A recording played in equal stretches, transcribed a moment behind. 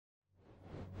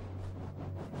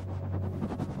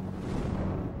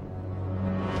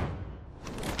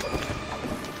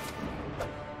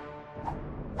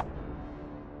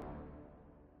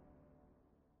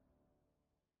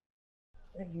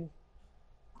Thank you.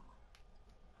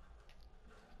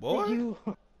 Boy. Thank you.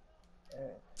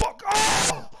 Fuck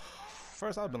off!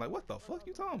 First I've been like, what the fuck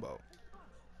you talking about?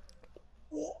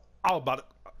 I was about to.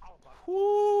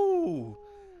 Whoo!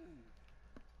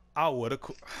 I would've.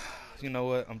 You know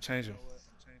what? I'm changing.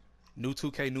 New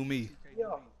 2K, new me.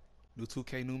 Yo, New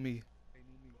 2K, new me.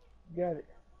 got it.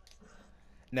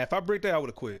 Now, if I break that, I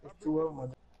would've quit. It's 2 of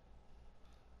them.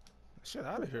 Shit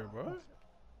out of here, bro.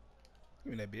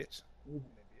 Give me that bitch.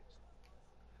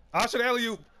 I should alley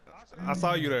you. I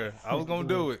saw you there. I was gonna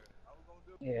do it.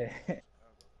 Yeah.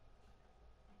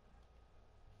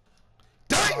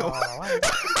 Damn! Oh,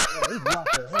 he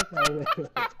blocked it. Heck no.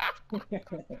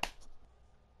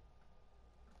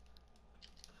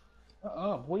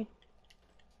 Boy.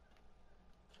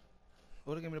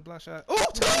 Oh, they gave me the block shot. Oh,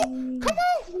 two! Come on! Come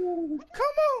on!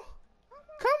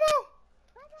 Come on!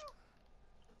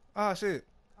 Ah, shit.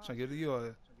 I'm trying to get it to you all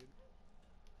there.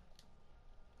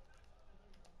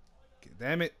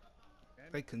 Damn it.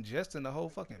 They congesting the whole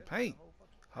fucking paint.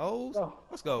 Hoes.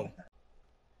 Let's go.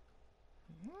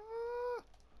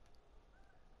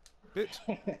 Bitch.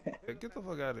 Hey, get the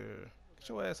fuck out of here. Get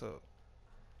your ass up.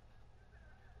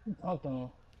 Talk to him.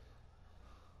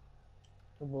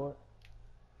 Good boy.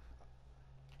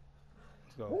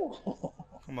 Let's go.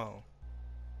 Come on.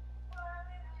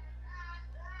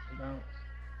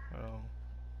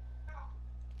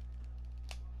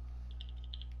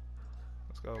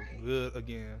 Let's go. Good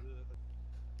again.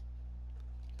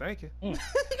 Thank you.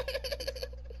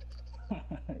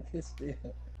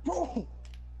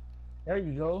 There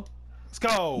you go. Let's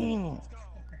go.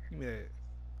 Give me that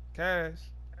cash.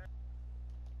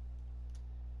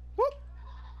 Whoop.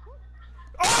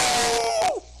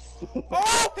 Oh!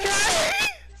 Okay.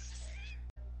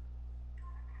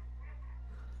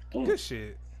 Good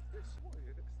shit.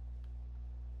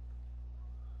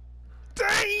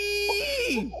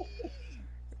 Dang!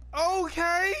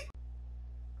 Okay.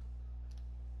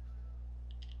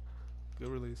 Good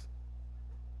release.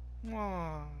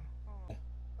 Aww.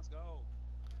 Let's go.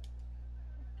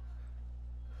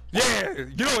 Yeah,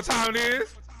 you know what time it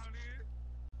is.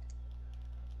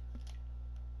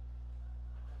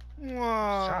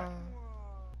 Aww.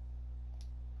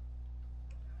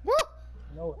 Woo!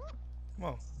 No. Come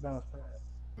on. Bounce fast.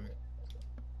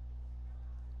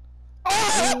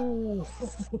 Oh!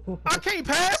 I can't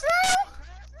pass now?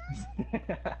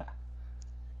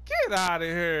 Get out of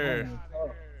here.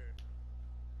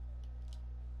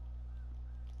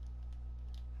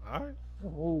 Alright.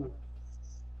 Ooh.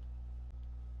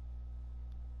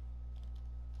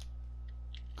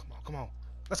 Come on, come on.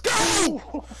 Let's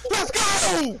go! Let's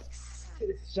go!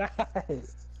 Shot.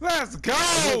 Let's go!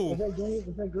 Was that green?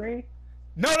 Was that green?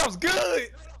 No, that was good!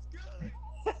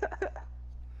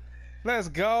 Let's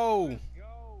go!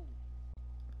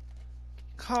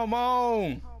 Come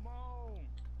on!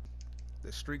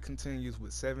 The streak continues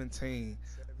with 17.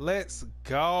 Let's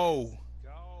go!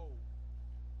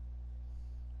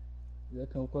 That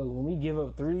come close. When we give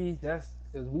up threes, that's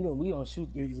because we don't shoot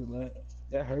threes a lot.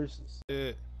 That hurts us.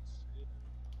 Yeah.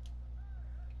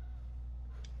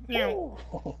 Yeah.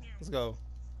 Let's go.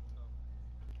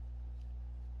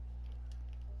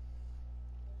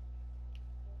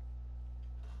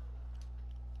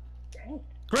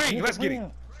 Green, let's get it.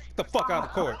 Get the fuck out of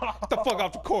the court. Get the fuck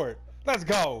off the court. Let's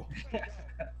go.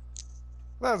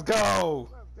 Let's go.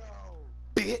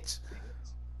 Bitch.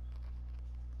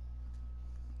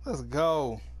 Let's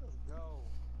go.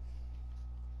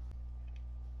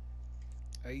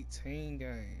 18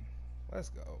 game. Let's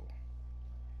go.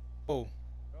 Oh.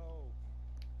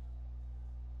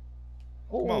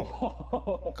 Come on.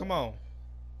 Come on.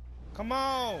 Come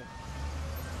on.